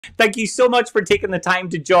Thank you so much for taking the time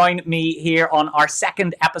to join me here on our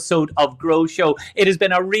second episode of GrowShow. It has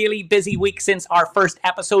been a really busy week since our first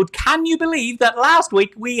episode. Can you believe that last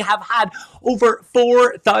week we have had over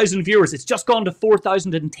 4,000 viewers? It's just gone to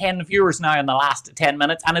 4,010 viewers now in the last 10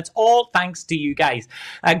 minutes, and it's all thanks to you guys.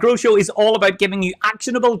 GrowShow is all about giving you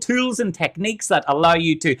actionable tools and techniques that allow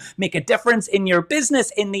you to make a difference in your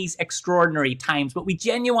business in these extraordinary times, but we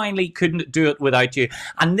genuinely couldn't do it without you.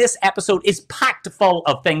 And this episode is packed full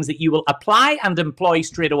of things that you will apply and employ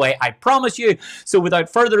straight away, I promise you. So without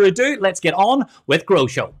further ado, let's get on with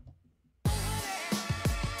GrowShow.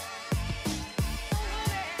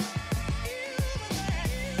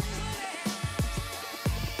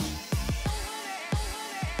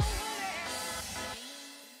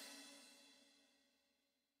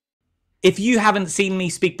 If you haven't seen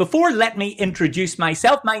me speak before, let me introduce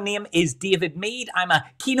myself. My name is David Meade. I'm a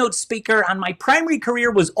keynote speaker, and my primary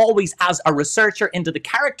career was always as a researcher into the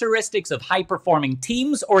characteristics of high-performing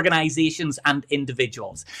teams, organizations, and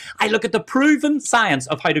individuals. I look at the proven science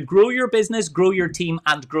of how to grow your business, grow your team,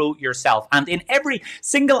 and grow yourself. And in every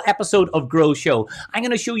single episode of GrowShow, I'm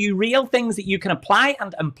going to show you real things that you can apply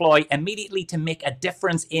and employ immediately to make a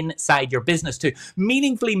difference inside your business, to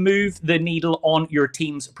meaningfully move the needle on your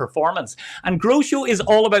team's performance. And GrowShow is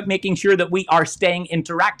all about making sure that we are staying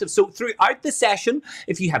interactive. So throughout the session,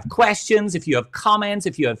 if you have questions, if you have comments,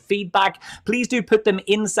 if you have feedback, please do put them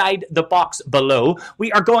inside the box below.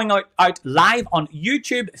 We are going out live on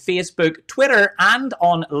YouTube, Facebook, Twitter, and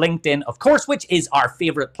on LinkedIn, of course, which is our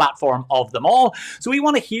favorite platform of them all. So we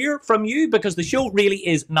want to hear from you because the show really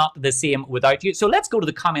is not the same without you. So let's go to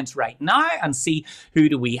the comments right now and see who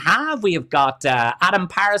do we have. We have got Adam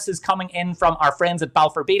Paris is coming in from our friends at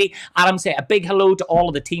Balfour Beatty. Adam, say a big hello to all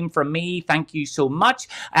of the team from me. Thank you so much.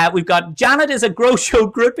 We've got Janet is a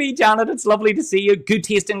GrowShow groupie. Janet, it's lovely to see you. Good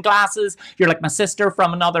taste in glasses. You're like my sister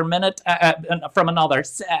from another minute, from another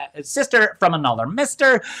sister from another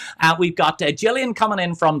mister. We've got Gillian coming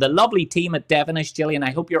in from the lovely team at Devonish. Gillian, I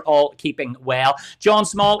hope you're all keeping well. John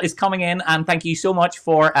Small is coming in, and thank you so much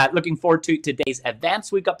for looking forward to today's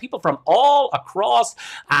events. We've got people from all across.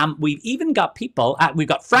 We've even got people, we've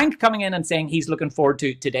got Frank coming in and saying he's looking forward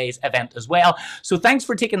to today's event as well. So thanks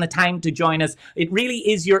for taking the time to join us. It really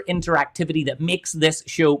is your interactivity that makes this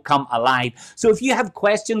show come alive. So if you have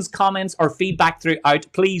questions, comments, or feedback throughout,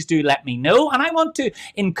 please do let me know. And I want to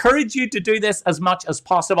encourage you to do this as much as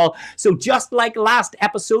possible. So just like last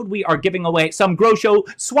episode, we are giving away some GrowShow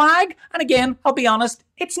swag. And again, I'll be honest,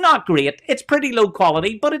 it's not great. It's pretty low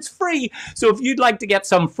quality, but it's free. So if you'd like to get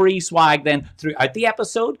some free swag, then throughout the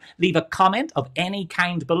episode, leave a comment of any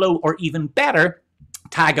kind below, or even better,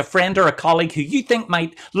 tag a friend or a colleague who you think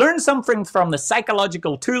might learn something from the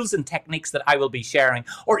psychological tools and techniques that I will be sharing.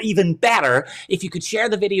 Or even better, if you could share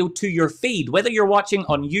the video to your feed, whether you're watching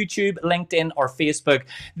on YouTube, LinkedIn, or Facebook.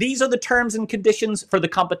 These are the terms and conditions for the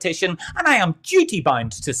competition, and I am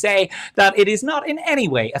duty-bound to say that it is not in any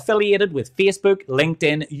way affiliated with Facebook,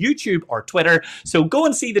 LinkedIn, YouTube, or Twitter. So go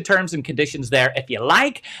and see the terms and conditions there if you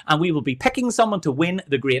like, and we will be picking someone to win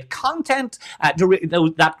the great content, that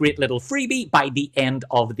great little freebie by the end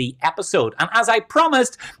of the episode. And as I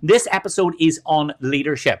promised, this episode is on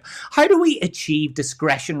leadership. How do we achieve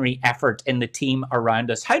discretionary effort in the team around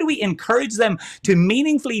us? How do we encourage them to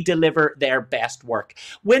meaningfully deliver their best work?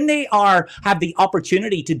 When they have the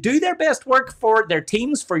opportunity to do their best work for their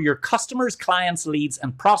teams, for your customers, clients, leads,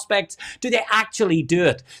 and prospects, do they actually do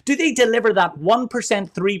it? Do they deliver that 1%,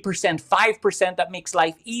 3%, 5% that makes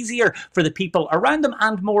life easier for the people around them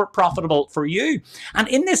and more profitable for you? And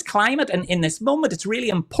in this climate and in this moment, it's really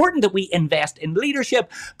important that we invest in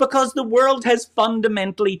leadership because the world has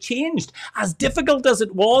fundamentally changed. As difficult as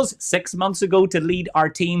it was 6 months ago to lead our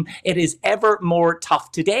team, it is ever more tough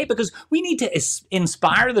today because we need to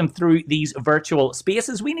inspire them through these virtual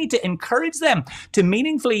spaces. We need to encourage them to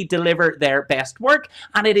meaningfully deliver their best work,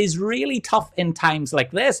 and it is really tough in times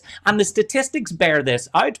like this. And the statistics bear this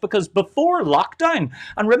out because before lockdown,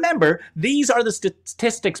 and remember, these are the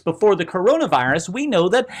statistics before the coronavirus, we know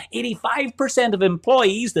that 85% of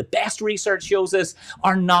employees, the best research shows us,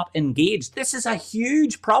 are not engaged. This is a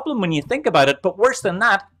huge problem when you think about it, but worse than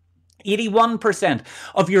that, 81%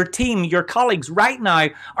 of your team, your colleagues right now,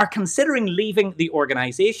 are considering leaving the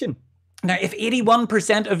organization. Now, if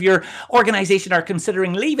 81% of your organization are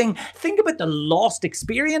considering leaving, think about the lost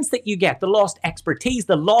experience that you get, the lost expertise,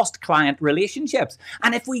 the lost client relationships.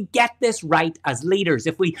 And if we get this right as leaders,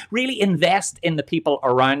 if we really invest in the people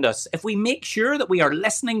around us, if we make sure that we are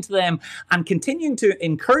listening to them and continuing to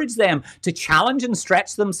encourage them to challenge and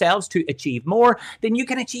stretch themselves to achieve more, then you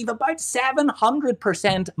can achieve about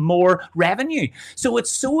 700% more revenue. So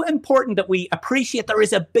it's so important that we appreciate there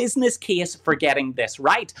is a business case for getting this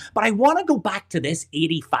right. But I want to go back to this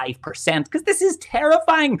 85% because this is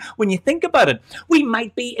terrifying when you think about it. We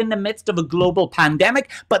might be in the midst of a global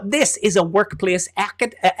pandemic, but this is a workplace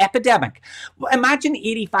epidemic. Imagine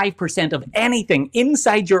 85% of anything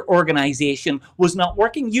inside your organization was not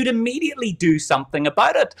working. You'd immediately do something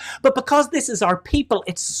about it. But because this is our people,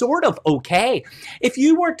 it's sort of okay. If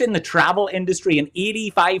you worked in the travel industry and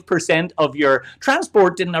 85% of your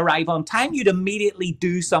transport didn't arrive on time, you'd immediately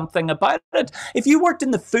do something about it. If you worked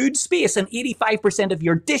in the food space and 85% of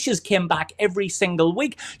your dishes came back every single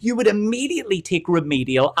week, you would immediately take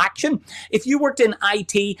remedial action. If you worked in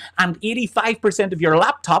IT and 85% of your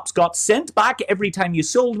laptops got sent back every time you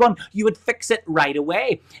sold one, you would fix it right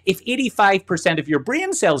away. If 85% of your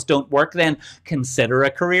brain cells don't work, then consider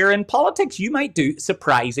a career in politics. You might do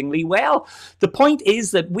surprisingly well. The point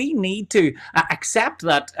is that we need to accept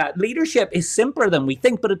that leadership is simpler than we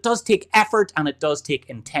think, but it does take effort and it does take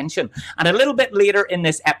intention. And a little bit later in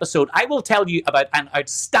this episode, I will tell you about an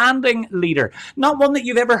outstanding leader, not one that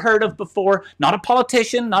you've ever heard of before, not a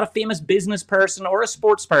politician, not a famous business person or a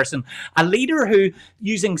sports person, a leader who,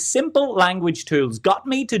 using simple language tools, got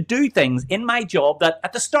me to do things in my job that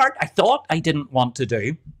at the start I thought I didn't want to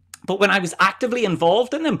do. But when I was actively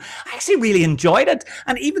involved in them, I actually really enjoyed it.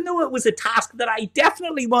 And even though it was a task that I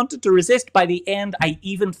definitely wanted to resist, by the end, I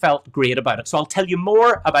even felt great about it. So I'll tell you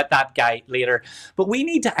more about that guy later. But we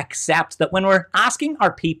need to accept that when we're asking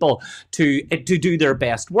our people to do their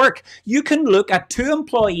best work, you can look at two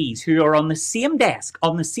employees who are on the same desk,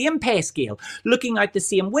 on the same pay scale, looking out the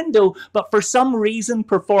same window, but for some reason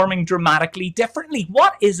performing dramatically differently.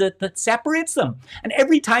 What is it that separates them? And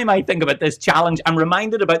every time I think about this challenge, I'm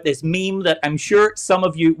reminded about this meme that I'm sure some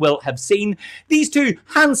of you will have seen. These two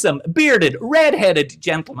handsome, bearded, red-headed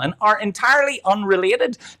gentlemen are entirely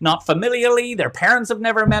unrelated, not familially. Their parents have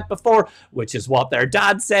never met before, which is what their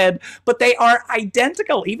dad said, but they are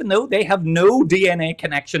identical, even though they have no DNA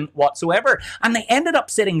connection whatsoever. And they ended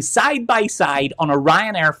up sitting side by side on a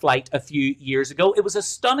Ryanair flight a few years ago. It was a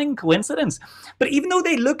stunning coincidence. But even though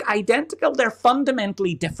they look identical, they're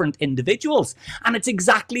fundamentally different individuals. And it's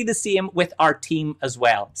exactly the same with our team as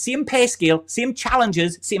well. Same pay scale, same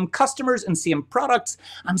challenges, same customers and same products,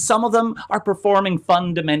 and some of them are performing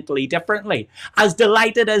fundamentally differently. As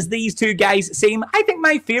delighted as these two guys seem, I think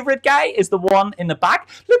my favorite guy is the one in the back.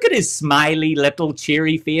 Look at his smiley little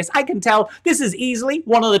cheery face. I can tell this is easily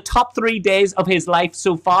one of the top 3 days of his life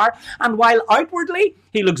so far, and while outwardly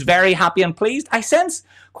he looks very happy and pleased, I sense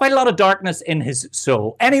quite a lot of darkness in his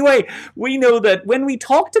soul. Anyway, we know that when we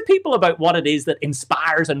talk to people about what it is that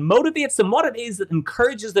inspires and motivates them, what it is that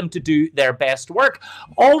encourages them to do their best work,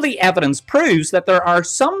 all the evidence proves that there are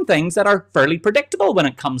some things that are fairly predictable when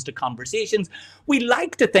it comes to conversations. We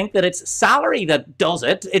like to think that it's salary that does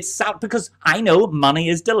it. It's because I know money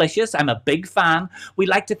is delicious. I'm a big fan. We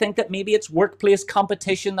like to think that maybe it's workplace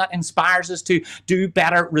competition that inspires us to do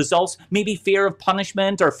better results, maybe fear of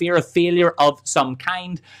punishment or fear of failure of some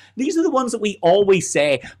kind. These are the ones that we always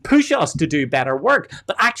say push us to do better work.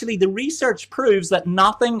 But actually, the research proves that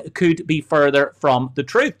nothing could be further from the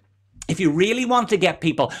truth. If you really want to get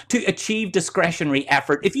people to achieve discretionary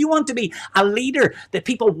effort, if you want to be a leader that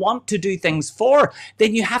people want to do things for,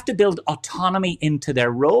 then you have to build autonomy into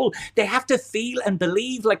their role. They have to feel and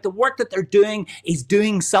believe like the work that they're doing is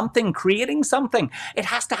doing something, creating something. It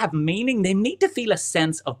has to have meaning. They need to feel a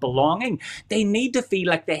sense of belonging. They need to feel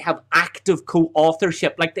like they have active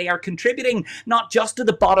co-authorship, like they are contributing not just to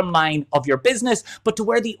the bottom line of your business, but to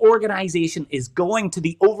where the organization is going, to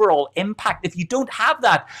the overall impact. If you don't have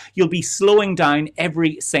that, you'll be slowing down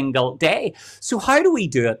every single day. So how do we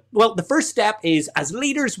do it? Well, the first step is, as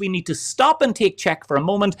leaders, we need to stop and take check for a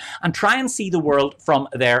moment and try and see the world from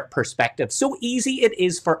their perspective. So easy it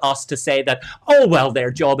is for us to say that, oh, well, their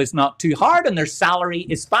job is not too hard and their salary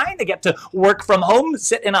is fine. They get to work from home,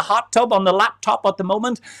 sit in a hot tub on the laptop at the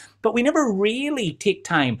moment. But we never really take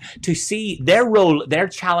time to see their role, their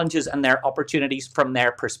challenges, and their opportunities from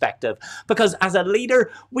their perspective. Because as a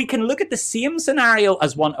leader, we can look at the same scenario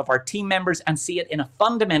as one of our team members and see it in a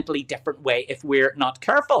fundamentally different way if we're not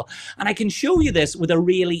careful. And I can show you this with a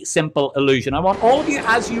really simple illusion. I want all of you,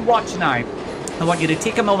 as you watch now, I want you to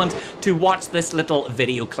take a moment to watch this little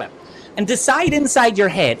video clip and decide inside your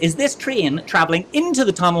head, is this train traveling into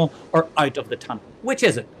the tunnel or out of the tunnel? Which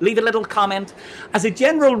is it? Leave a little comment. As a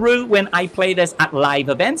general rule, when I play this at live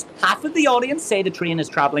events, half of the audience say the train is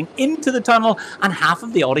traveling into the tunnel and half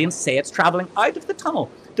of the audience say it's traveling out of the tunnel.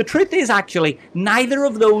 The truth is actually neither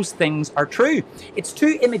of those things are true. It's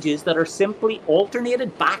two images that are simply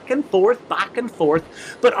alternated back and forth,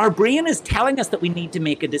 but our brain is telling us that we need to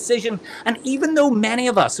make a decision. And even though many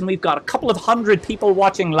of us, and we've got a couple of hundred people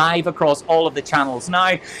watching live across all of the channels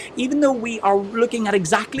now, even though we are looking at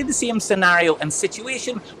exactly the same scenario and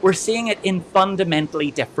situation, we're seeing it in fundamentally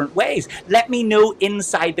different ways. Let me know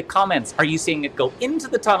inside the comments. Are you seeing it go into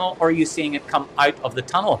the tunnel or are you seeing it come out of the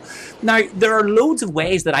tunnel? Now, there are loads of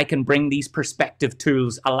ways that I can bring these perspective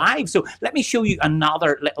tools alive. So let me show you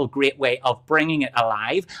another little great way of bringing it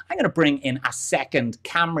alive. I'm going to bring in a second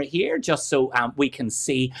camera here just so we can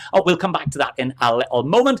see. Oh, we'll come back to that in a little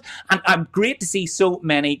moment. And great to see so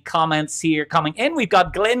many comments here coming in. We've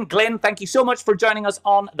got Glenn. Glenn, thank you so much for joining us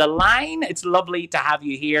on the line. It's lovely to have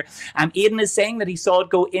you here. Aidan is saying that he saw it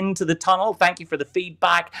go into the tunnel. Thank you for the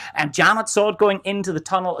feedback. And Janet saw it going into the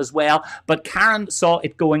tunnel as well, but Karen saw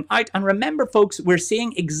it going out. And remember, folks, we're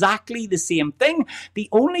seeing exactly the same thing. The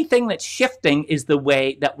only thing that's shifting is the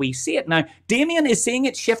way that we see it. Now, Damien is seeing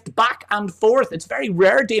it shift back and forth. It's very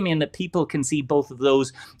rare, Damien, that people can see both of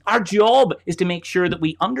those. Our job is to make sure that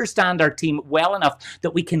we understand our team well enough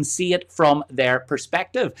that we can see it from their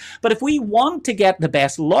perspective. But if we want to get the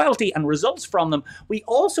best loyalty and results from them, we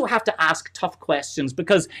also have to ask tough questions,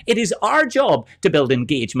 because it is our job to build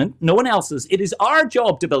engagement, no one else's. It is our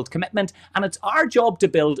job to build commitment, and it's our job to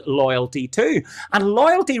build loyalty too. And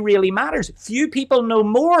loyalty really matters. Few people know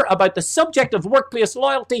more about the subject of workplace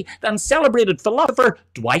loyalty than celebrated philosopher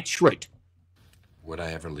Dwight Schrute. Would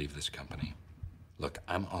I ever leave this company? Look,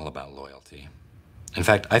 I'm all about loyalty. In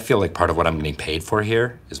fact, I feel like part of what I'm getting paid for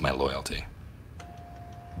here is my loyalty.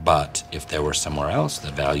 But if there were somewhere else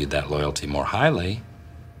that valued that loyalty more highly,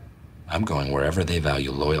 I'm going wherever they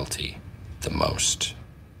value loyalty the most.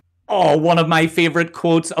 Oh, one of my favorite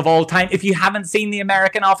quotes of all time. If you haven't seen The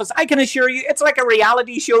American Office, I can assure you it's like a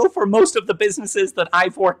reality show for most of the businesses that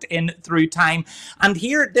I've worked in through time. And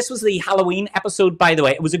here, this was the Halloween episode, by the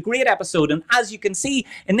way. It was a great episode. And as you can see,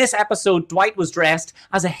 in this episode, Dwight was dressed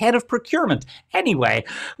as a head of procurement. Anyway,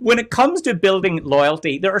 when it comes to building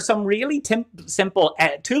loyalty, there are some really simple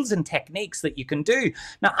tools and techniques that you can do.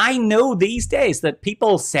 Now, I know these days that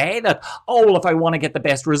people say that, oh, well, if I want to get the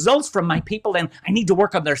best results from my people, then I need to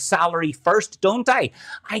work on their salary first, don't I?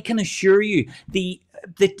 I can assure you the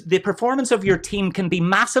performance of your team can be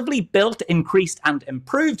massively built, increased, and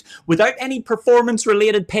improved without any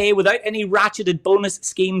performance-related pay, without any ratcheted bonus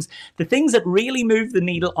schemes. The things that really move the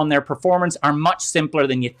needle on their performance are much simpler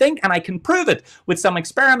than you think, and I can prove it with some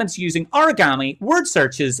experiments using origami, word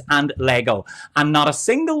searches, and Lego. And not a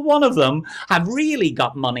single one of them have really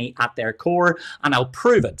got money at their core, and I'll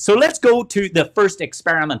prove it. So let's go to the first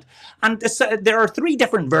experiment. And there are 3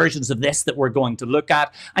 different versions of this that we're going to look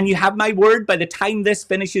at, and you have my word, by the time this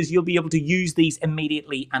finishes, you'll be able to use these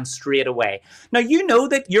immediately and straight away. Now, you know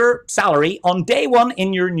that your salary on day 1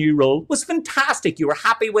 in your new role was fantastic. You were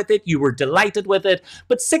happy with it. You were delighted with it.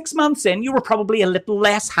 But 6 months in, you were probably a little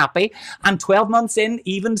less happy. And 12 months in,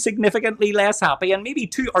 even significantly less happy. And maybe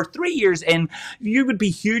 2 or 3 years in, you would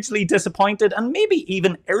be hugely disappointed and maybe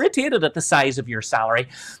even irritated at the size of your salary.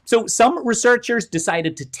 So some researchers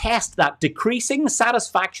decided to test that decreasing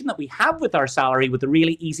satisfaction that we have with our salary with a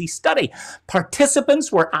really easy study. Participants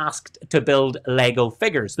were asked to build Lego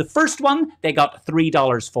figures. The first one they got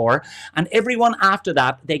 $3 for, and everyone after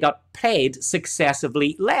that they got paid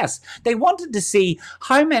successively less. They wanted to see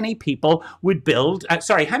how many people would build,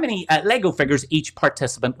 how many Lego figures each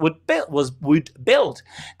participant would build.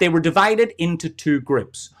 They were divided into 2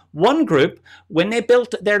 groups. One group, when they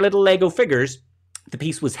built their little Lego figures, the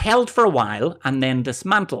piece was held for a while and then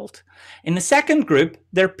dismantled. In the second group,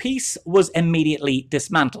 their piece was immediately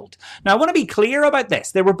dismantled. Now, I want to be clear about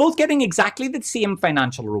this. They were both getting exactly the same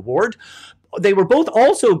financial reward. They were both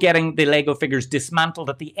also getting the Lego figures dismantled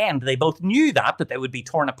at the end. They both knew that they would be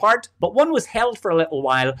torn apart, but one was held for a little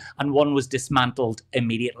while and one was dismantled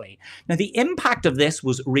immediately. Now, the impact of this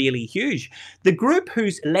was really huge. The group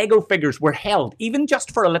whose Lego figures were held, even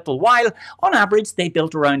just for a little while, on average, they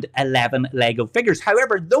built around 11 Lego figures.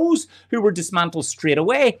 However, those who were dismantled straight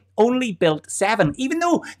away only built 7, even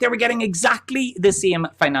though they were getting exactly the same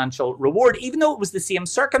financial reward, even though it was the same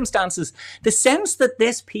circumstances. The sense that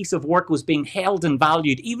this piece of work was being held and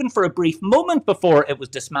valued, even for a brief moment before it was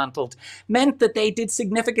dismantled, meant that they did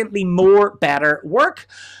significantly more better work.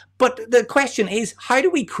 But the question is, how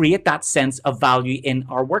do we create that sense of value in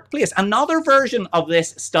our workplace? Another version of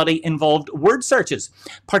this study involved word searches.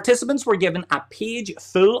 Participants were given a page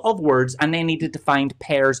full of words and they needed to find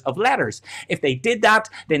pairs of letters. If they did that,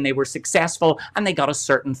 then they were successful and they got a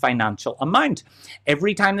certain financial amount.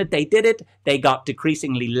 Every time that they did it, they got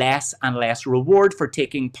decreasingly less and less reward for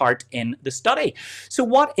taking part in the study. So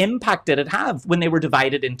what impact did it have when they were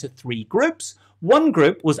divided into 3 groups? One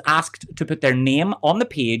group was asked to put their name on the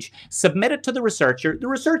page, submit it to the researcher. The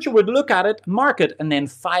researcher would look at it, mark it, and then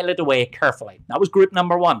file it away carefully. That was group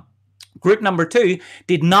number 1. Group number 2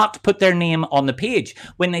 did not put their name on the page.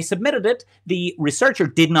 When they submitted it, the researcher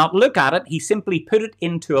did not look at it. He simply put it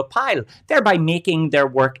into a pile, thereby making their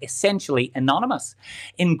work essentially anonymous.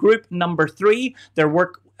 In group number 3, their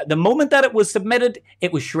work, the moment that it was submitted,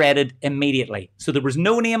 it was shredded immediately. So there was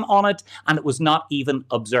no name on it and it was not even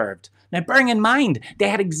observed. Now, bearing in mind, they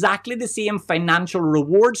had exactly the same financial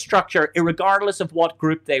reward structure, regardless of what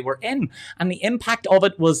group they were in, and the impact of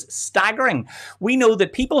it was staggering. We know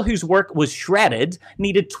that people whose work was shredded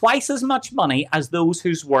needed twice as much money as those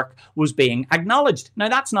whose work was being acknowledged. Now,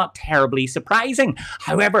 that's not terribly surprising.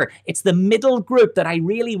 However, it's the middle group that I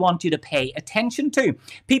really want you to pay attention to.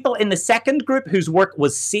 People in the second group whose work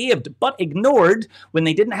was saved but ignored when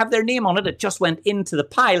they didn't have their name on it, it just went into the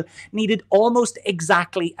pile, needed almost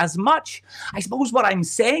exactly as much. I suppose what I'm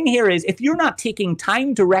saying here is if you're not taking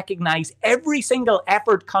time to recognize every single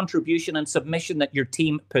effort, contribution, and submission that your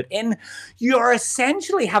team put in, you are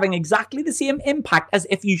essentially having exactly the same impact as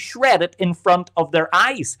if you shred it in front of their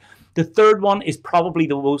eyes. The third one is probably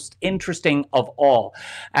the most interesting of all.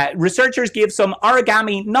 Researchers gave some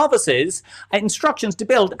origami novices instructions to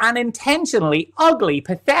build an intentionally ugly,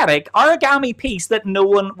 pathetic origami piece that no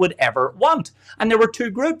one would ever want. And there were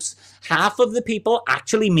 2 groups. Half of the people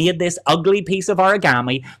actually made this ugly piece of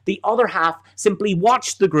origami. The other half simply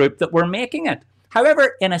watched the group that were making it.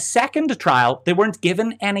 However, in a second trial, they weren't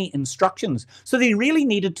given any instructions, so they really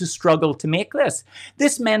needed to struggle to make this.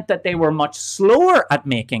 This meant that they were much slower at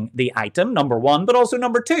making the item, number 1, but also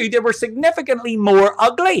number 2, they were significantly more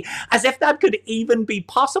ugly, as if that could even be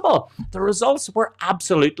possible. The results were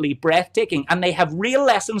absolutely breathtaking, and they have real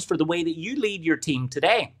lessons for the way that you lead your team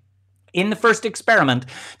today. In the first experiment,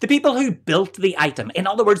 the people who built the item, in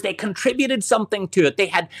other words, they contributed something to it, they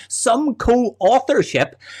had some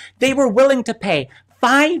co-authorship, they were willing to pay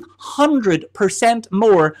 500%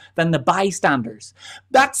 more than the bystanders.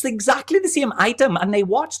 That's exactly the same item, and they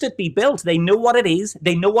watched it be built. They know what it is,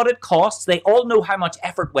 they know what it costs, they all know how much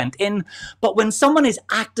effort went in, but when someone is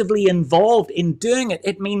actively involved in doing it,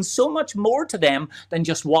 it means so much more to them than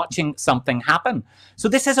just watching something happen. So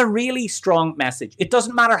this is a really strong message. It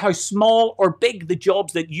doesn't matter how small or big the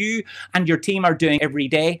jobs that you and your team are doing every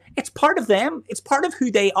day, it's part of them, it's part of who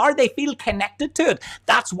they are, they feel connected to it.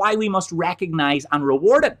 That's why we must recognize and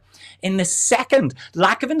reward it. In the second,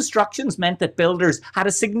 lack of instructions meant that builders had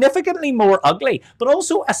a significantly more ugly, but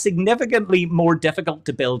also a significantly more difficult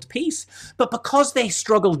to build piece. But because they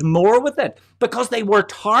struggled more with it, because they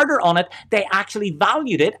worked harder on it, they actually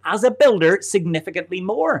valued it as a builder significantly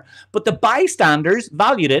more. But the bystanders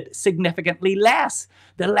valued it significantly less.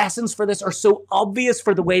 The lessons for this are so obvious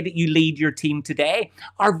for the way that you lead your team today.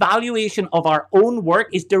 Our valuation of our own work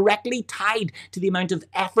is directly tied to the amount of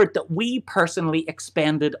effort that we personally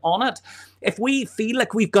expended on it. If we feel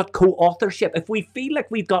like we've got co-authorship, if we feel like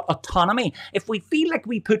we've got autonomy, if we feel like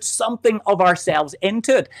we put something of ourselves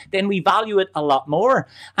into it, then we value it a lot more.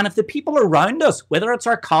 And if the people around us, whether it's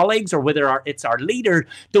our colleagues or whether it's our leader,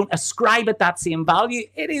 don't ascribe it that same value,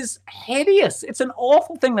 it is hideous. It's an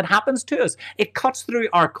awful thing that happens to us. It cuts through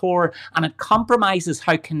our core and it compromises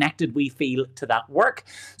how connected we feel to that work.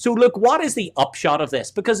 So look, what is the upshot of this?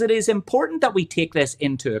 Because it is important that we take this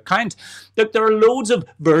into account. Look, there are loads of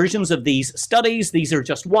versions of these studies. These are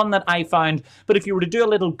just one that I found. But if you were to do a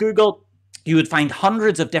little Google, you would find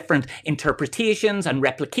hundreds of different interpretations and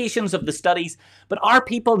replications of the studies, but our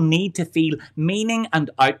people need to feel meaning and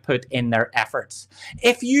output in their efforts.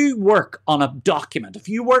 If you work on a document, if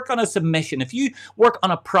you work on a submission, if you work on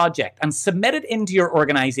a project and submit it into your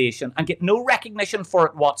organization and get no recognition for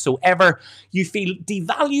it whatsoever, you feel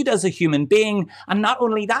devalued as a human being, and not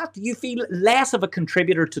only that, you feel less of a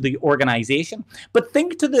contributor to the organization. But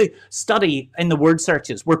think to the study in the word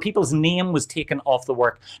searches where people's name was taken off the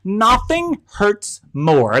work. Nothing nothing hurts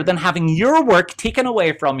more than having your work taken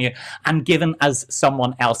away from you and given as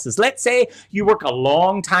someone else's. Let's say you work a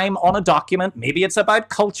long time on a document. Maybe it's about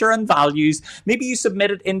culture and values. Maybe you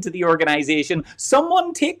submit it into the organization.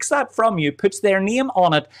 Someone takes that from you, puts their name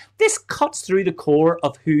on it. This cuts through the core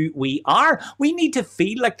of who we are. We need to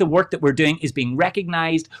feel like the work that we're doing is being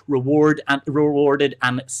recognized, rewarded,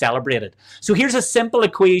 and celebrated. So here's a simple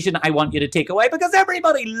equation I want you to take away, because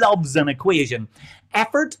everybody loves an equation.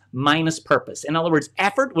 Effort minus purpose. In other words,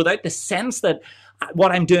 effort without the sense that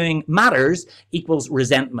what I'm doing matters equals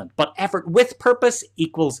resentment. But effort with purpose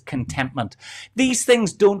equals contentment. These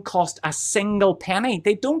things don't cost a single penny.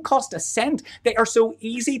 They don't cost a cent. They are so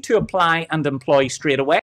easy to apply and employ straight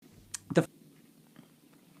away.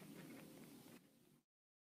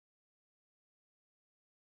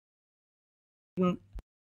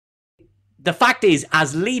 The fact is,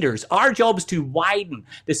 as leaders, our job is to widen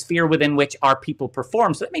the sphere within which our people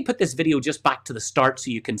perform. So let me put this video just back to the start so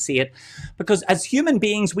you can see it. Because as human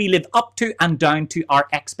beings, we live up to and down to our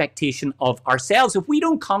expectation of ourselves. If we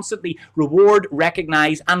don't constantly reward,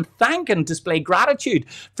 recognize, and thank and display gratitude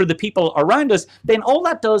for the people around us, then all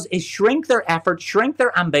that does is shrink their effort, shrink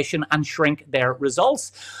their ambition, and shrink their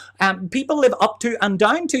results. People live up to and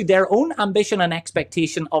down to their own ambition and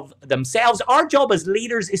expectation of themselves. Our job as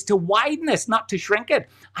leaders is to widen this, not to shrink it.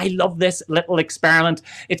 I love this little experiment.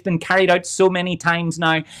 It's been carried out so many times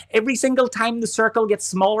now. Every single time the circle gets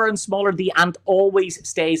smaller and smaller, the ant always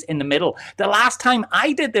stays in the middle. The last time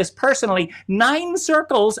I did this personally, 9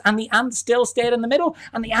 circles and the ant still stayed in the middle,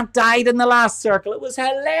 and the ant died in the last circle. It was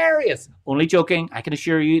hilarious. Only joking. I can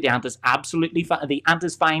assure you the ant is absolutely fine. The ant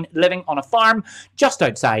is fine living on a farm just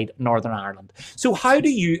outside Northern Ireland. So how do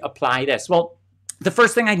you apply this? Well, the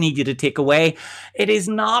first thing I need you to take away, it is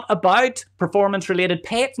not about performance-related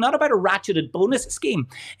pay. It's not about a ratcheted bonus scheme.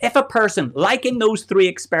 If a person, like in those 3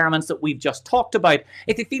 experiments that we've just talked about,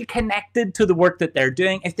 if they feel connected to the work that they're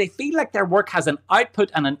doing, if they feel like their work has an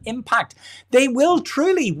output and an impact, they will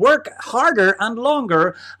truly work harder and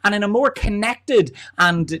longer and in a more connected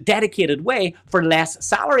and dedicated way for less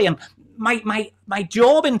salary. And my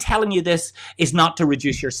job in telling you this is not to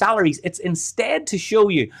reduce your salaries. It's instead to show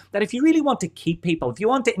you that if you really want to keep people, if you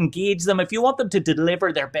want to engage them, if you want them to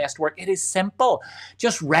deliver their best work, it is simple.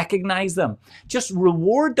 Just recognize them. Just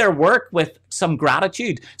reward their work with some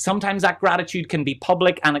gratitude. Sometimes that gratitude can be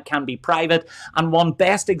public and it can be private. And one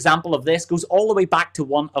best example of this goes all the way back to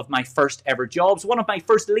one of my first ever jobs. One of my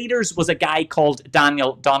first leaders was a guy called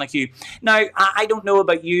Daniel Donahue. Now, I don't know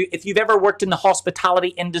about you. If you've ever worked in the hospitality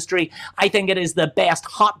industry, I think it is the best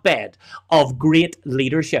hotbed of great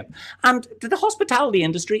leadership. And the hospitality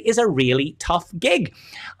industry is a really tough gig.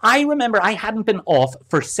 I remember I hadn't been off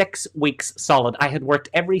for 6 weeks solid. I had worked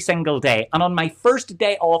every single day. And on my first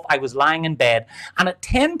day off, I was lying in bed. And at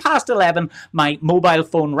 11:10, my mobile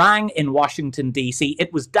phone rang in Washington, D.C.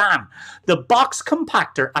 It was Dan. The box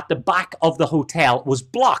compactor at the back of the hotel was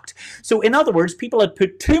blocked. So in other words, people had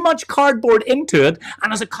put too much cardboard into it.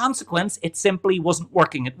 And as a consequence, it simply wasn't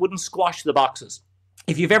working. It wouldn't squash the boxes.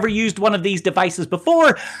 If you've ever used one of these devices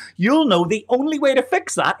before, you'll know the only way to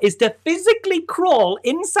fix that is to physically crawl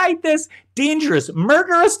inside this dangerous,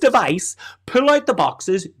 murderous device, pull out the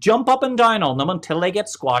boxes, jump up and down on them until they get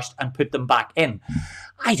squashed and put them back in.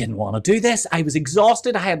 I didn't want to do this. I was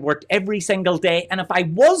exhausted. I had worked every single day. And if I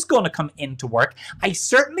was going to come into work, I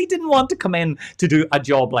certainly didn't want to come in to do a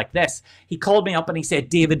job like this. He called me up and he said,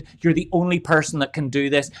 David, you're the only person that can do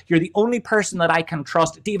this. You're the only person that I can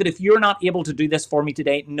trust. David, if you're not able to do this for me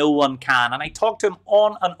today, no one can. And I talked to him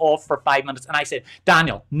on and off for 5 minutes. And I said,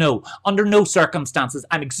 Daniel, no, under no circumstances.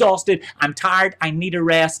 I'm exhausted. I'm tired. I need a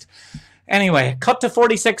rest. Anyway, cut to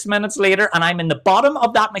 46 minutes later, and I'm in the bottom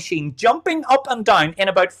of that machine, jumping up and down in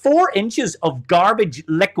about 4 inches of garbage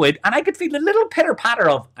liquid, and I could feel a little pitter-patter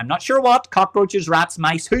of, I'm not sure what, cockroaches, rats,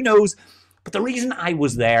 mice, who knows. But the reason I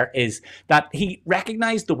was there is that he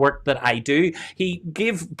recognized the work that I do. He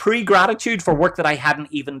gave pre-gratitude for work that I hadn't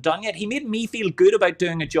even done yet. He made me feel good about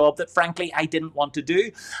doing a job that, frankly, I didn't want to do.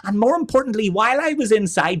 And more importantly, while I was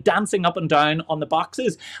inside dancing up and down on the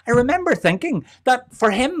boxes, I remember thinking that for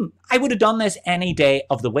him, I would have done this any day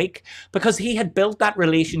of the week because he had built that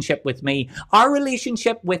relationship with me. Our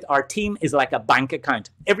relationship with our team is like a bank account.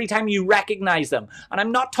 Every time you recognize them, and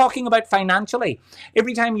I'm not talking about financially,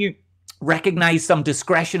 every time you recognize some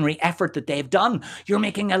discretionary effort that they've done, you're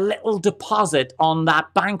making a little deposit on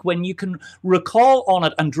that bank when you can recall on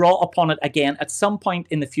it and draw upon it again at some point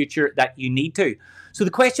in the future that you need to. So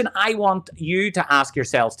the question I want you to ask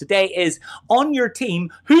yourselves today is, on your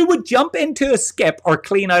team, who would jump into a skip or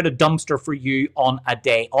clean out a dumpster for you on a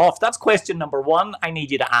day off? That's question number one I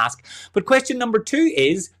need you to ask. But question number two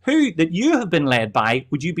is, who that you have been led by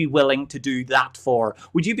would you be willing to do that for?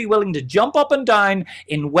 Would you be willing to jump up and down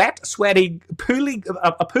in wet, sweaty,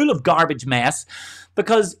 a pool of garbage mess?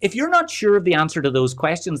 Because if you're not sure of the answer to those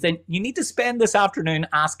questions, then you need to spend this afternoon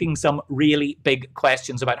asking some really big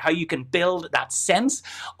questions about how you can build that sense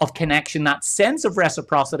of connection, that sense of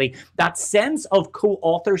reciprocity, that sense of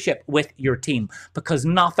co-authorship with your team, because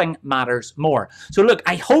nothing matters more. So look,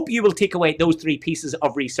 I hope you will take away those 3 pieces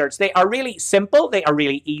of research. They are really simple, they are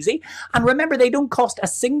really easy, and remember, they don't cost a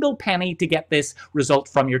single penny to get this result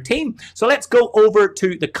from your team. So let's go over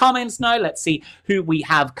to the comments now. Let's see who we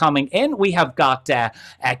have coming in. We have got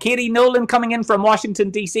Katie Nolan coming in from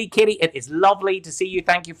Washington, D.C. Katie, it is lovely to see you.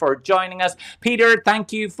 Thank you for joining us. Peter,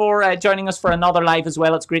 thank you for joining us for another live as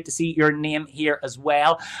well. It's great to see your name here as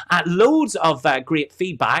well. Loads of great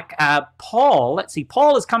feedback. Paul, let's see.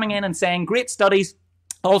 Paul is coming in and saying, great studies.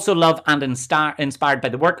 Also love and inspired by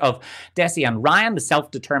the work of Deci and Ryan, the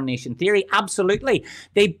self-determination theory. Absolutely.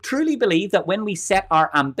 They truly believe that when we set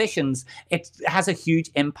our ambitions, it has a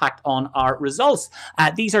huge impact on our results.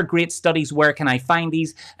 These are great studies. Where can I find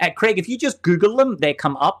these? Craig, if you just Google them, they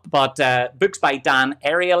come up. But books by Dan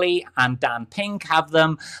Ariely and Dan Pink have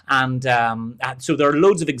them. And so there are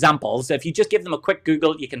loads of examples. If you just give them a quick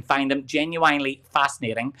Google, you can find them. Genuinely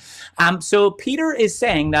fascinating. So Peter is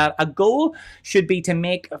saying that a goal should be to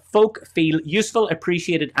make folk feel useful,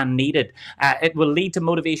 appreciated, and needed. It will lead to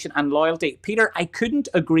motivation and loyalty. Peter, I couldn't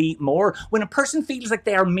agree more. When a person feels like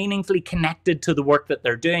they are meaningfully connected to the work that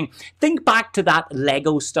they're doing, think back to that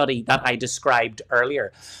Lego study that I described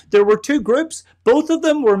earlier. There were 2 groups. Both of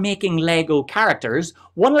them were making Lego characters.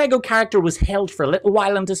 One Lego character was held for a little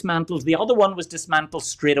while and dismantled. The other one was dismantled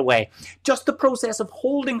straight away. Just the process of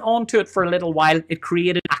holding on to it for a little while, it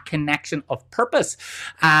created a connection of purpose.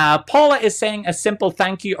 Paula is saying a simple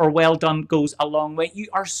thank you or well done goes a long way. You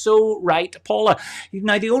are so right, Paula.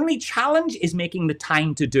 Now, the only challenge is making the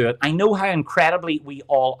time to do it. I know how incredibly we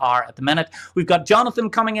all are at the minute. We've got Jonathan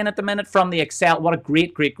coming in at the minute from the Excel. What a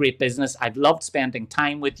great, great, great business. I've loved spending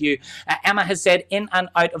time with you. Emma has said in and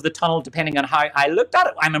out of the tunnel, depending on how I looked at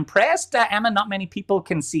it. I'm impressed, Emma. Not many people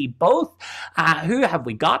can see both. Who have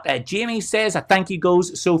we got? Jamie says a thank you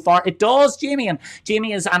goes so far. It does, Jamie. And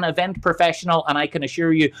Jamie is an event professional, and I can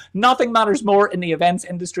assure you nothing matters more in the events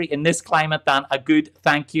industry in this climate than a good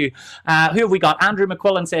thank you. Who have we got? Andrew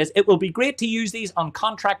McQuillan says it will be great to use these on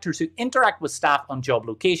contractors who interact with staff on job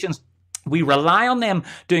locations. We rely on them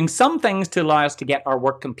doing some things to allow us to get our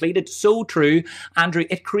work completed. So true, Andrew.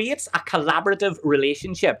 It creates a collaborative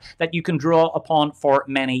relationship that you can draw upon for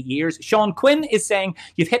many years. Sean Quinn is saying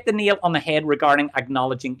you've hit the nail on the head regarding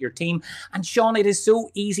acknowledging your team. And Sean, it is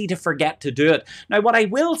so easy to forget to do it. Now, what I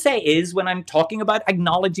will say is when I'm talking about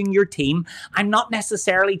acknowledging your team, I'm not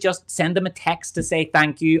necessarily just send them a text to say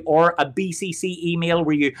thank you or a BCC email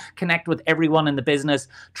where you connect with everyone in the business.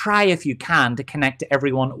 Try, if you can, to connect to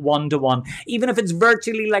everyone one-to-one. Even if it's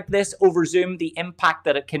virtually like this over Zoom, the impact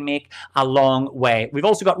that it can make a long way. We've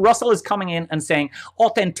also got Russell is coming in and saying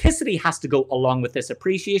authenticity has to go along with this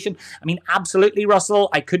appreciation. I mean, absolutely, Russell.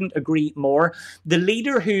 I couldn't agree more. The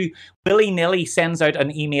leader who willy-nilly sends out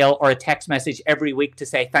an email or a text message every week to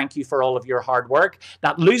say thank you for all of your hard work,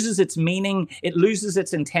 that loses its meaning, it loses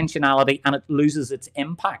its intentionality, and it loses its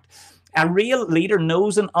impact. A real leader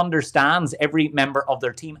knows and understands every member of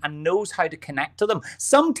their team and knows how to connect to them.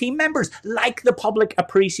 Some team members like the public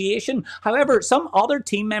appreciation. However, some other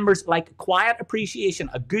team members like quiet appreciation.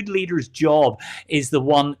 A good leader's job is the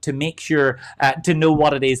one to make sure to know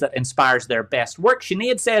what it is that inspires their best work.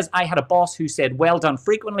 Sinead says, I had a boss who said well done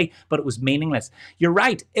frequently, but it was meaningless. You're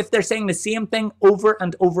right. If they're saying the same thing over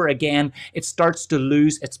and over again, it starts to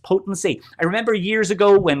lose its potency. I remember years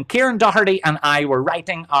ago when Kieran Doherty and I were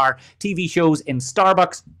writing our TV shows in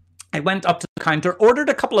Starbucks. I went up to the counter, ordered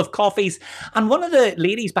a couple of coffees, and one of the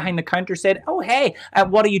ladies behind the counter said, oh, hey,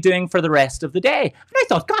 what are you doing for the rest of the day? And I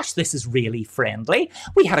thought, gosh, this is really friendly.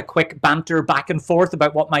 We had a quick banter back and forth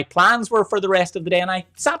about what my plans were for the rest of the day, and I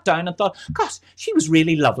sat down and thought, gosh, she was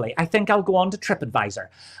really lovely. I think I'll go on to TripAdvisor.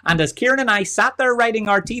 And as Kieran and I sat there writing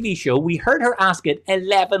our TV show, we heard her ask it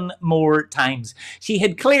 11 more times. She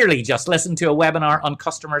had clearly just listened to a webinar on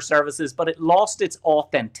customer services, but it lost its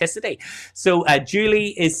authenticity. So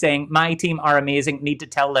Julie is saying, saying, my team are amazing. Need to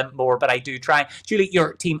tell them more, but I do try. Julie,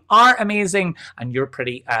 your team are amazing, and you're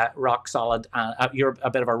pretty rock solid. You're a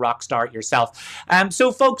bit of a rock star yourself.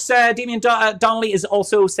 So, folks, Damien Donnelly is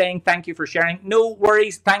also saying thank you for sharing. No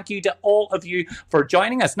worries. Thank you to all of you for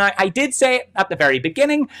joining us. Now, I did say at the very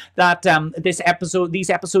beginning that these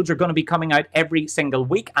episodes are going to be coming out every single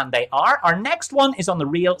week, and they are. Our next one is on the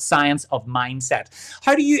real science of mindset.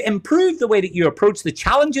 How do you improve the way that you approach the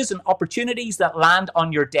challenges and opportunities that land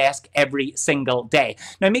on your desk every single day?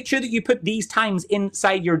 Now, make sure that you put these times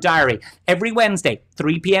inside your diary. Every Wednesday,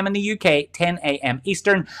 3 p.m. in the UK, 10 a.m.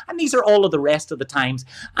 Eastern, and these are all of the rest of the times.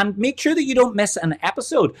 And make sure that you don't miss an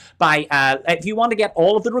episode. If you want to get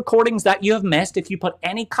all of the recordings that you have missed, if you put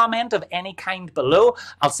any comment of any kind below,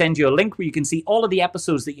 I'll send you a link where you can see all of the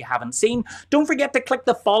episodes that you haven't seen. Don't forget to click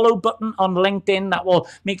the follow button on LinkedIn. That will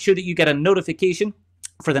make sure that you get a notification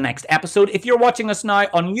for the next episode. If you're watching us now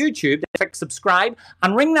on YouTube, click subscribe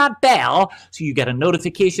and ring that bell so you get a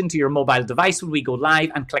notification to your mobile device when we go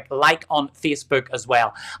live, and click like on Facebook as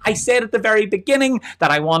well. I said at the very beginning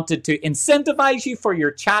that I wanted to incentivize you for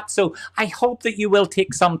your chat, so I hope that you will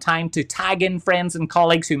take some time to tag in friends and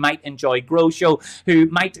colleagues who might enjoy GrowShow, who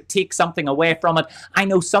might take something away from it. I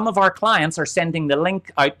know some of our clients are sending the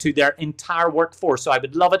link out to their entire workforce, so I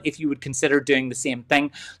would love it if you would consider doing the same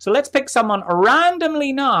thing. So let's pick someone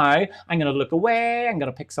randomly now. I'm going to look away. I'm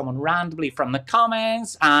going to pick someone randomly from the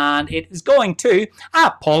comments, and it is going to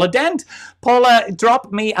Paula Dent. Paula,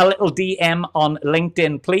 drop me a little DM on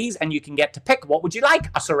LinkedIn, please, and you can get to pick. What would you like?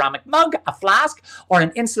 A ceramic mug, a flask, or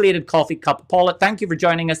an insulated coffee cup? Paula, thank you for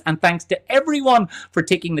joining us, and thanks to everyone for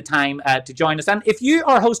taking the time to join us. And if you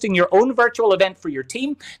are hosting your own virtual event for your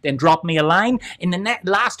team, then drop me a line. In the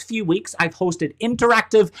last few weeks, I've hosted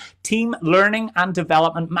interactive team learning and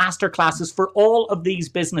development masterclasses for all of these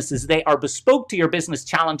businesses. They are bespoke to your business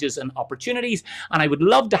challenges and opportunities, and I would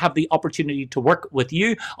love to have the opportunity to work with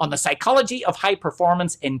you on the psychology of high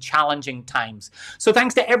performance in challenging times. So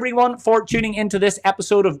thanks to everyone for tuning into this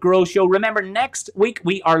episode of GrowShow. Remember, next week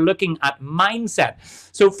we are looking at mindset.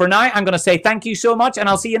 So for now, I'm going to say thank you so much, and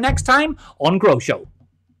I'll see you next time on GrowShow.